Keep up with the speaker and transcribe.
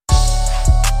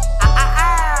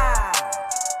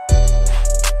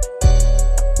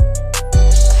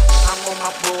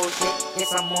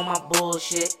I'm on my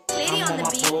bullshit. Lady I'm on on the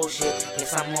my beat. bullshit.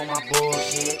 Yes, I'm on my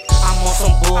bullshit. I'm on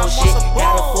some bullshit.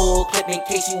 Got a full clip in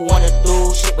case you wanna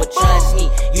do shit, but trust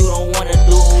me, you don't wanna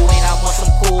do it. I'm on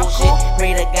some cool shit.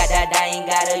 Pray to God that I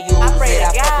ain't gotta use it.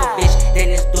 I fuck a bitch,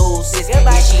 then it's deuces. Yeah,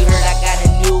 she heard I got a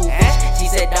new bitch. She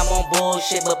said I'm on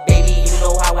bullshit, but baby, you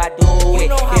know how I do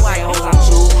it. Different hoes I'm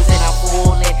choosing, I'm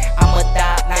fooling. I'm a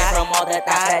thought man from all the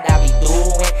thoughts that I be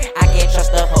doing. I can't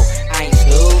trust a hoe, I ain't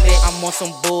stupid. I'm on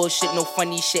some bullshit, no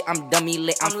funny shit. I'm dummy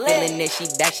lit, I'm feeling it. She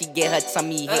back, she get her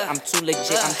tummy hit. I'm too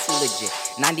legit, I'm too legit.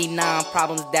 99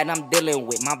 problems that I'm dealing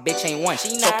with. My bitch ain't one.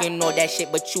 She talking all that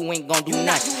shit, but you ain't gon' do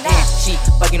nothing. Damn, she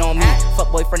bugging on me.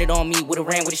 Fuck boy fronted on me. Would've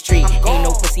ran with his tree. Ain't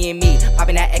no pussy in me.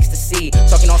 Popping that ecstasy.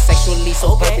 Talking on sexually,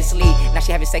 so purposely. Now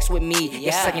she having sex with me.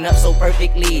 You're sucking up so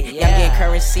perfectly. Yeah, I'm getting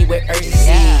currency with urgency.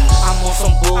 I'm on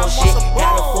some bullshit.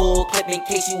 Got a full clip in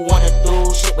case you wanna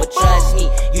do shit, but trust me,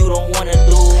 you don't wanna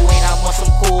do it. I'm on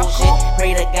some cool shit.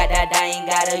 Pray to God that I ain't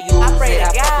gotta use it. I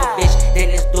fuck a bitch, then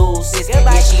it's deuces. Yeah,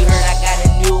 she heard I got a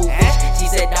new bitch. She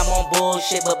said I'm on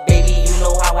bullshit, but baby, you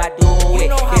know how I do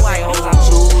it. Different hoes I'm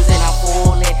choosing, I'm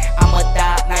fooling. I'm a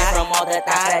thought man from all the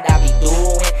thoughts that I be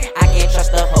doing. I can't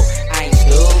trust a hoe, I ain't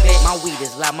stupid. My weed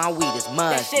is loud, my weed is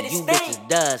musty. You bitches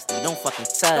dusty, don't fucking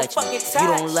touch me. You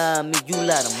don't love me, you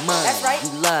love the money.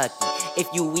 You lucky if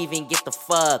you even get the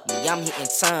fuck me. I'm hitting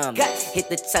tummy, hit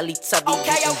the Teletubby,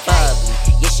 getting bubbly.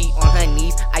 Yeah, she on her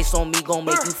knees, ice on me gon'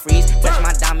 make you freeze. Touch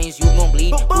my diamonds, you gon'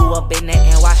 bleed. Grew up in the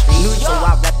NY street, so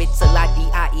I rap it till I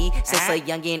die. Since a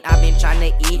youngin', I've been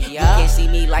tryna eat. You can't see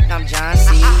me like I'm John C.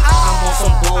 I'm on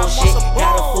some bullshit,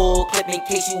 got a full clip in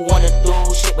case you wanna do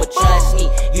shit, but trust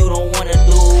me, you don't wanna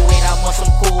do it. I'm on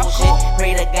some cool shit.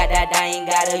 Pray to God that I ain't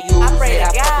gotta use it. I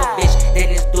fuck a bitch, then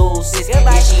it's deuces. Yeah,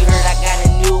 she heard I got a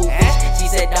new bitch. She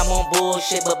said I'm on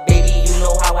bullshit, but baby, you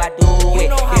know how I do it.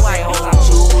 Different hoes I'm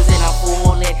choosing, I'm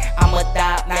fooling. I'm a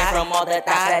thought man from all the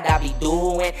thoughts that I be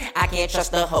doing. I can't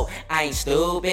trust a hoe, I ain't stupid.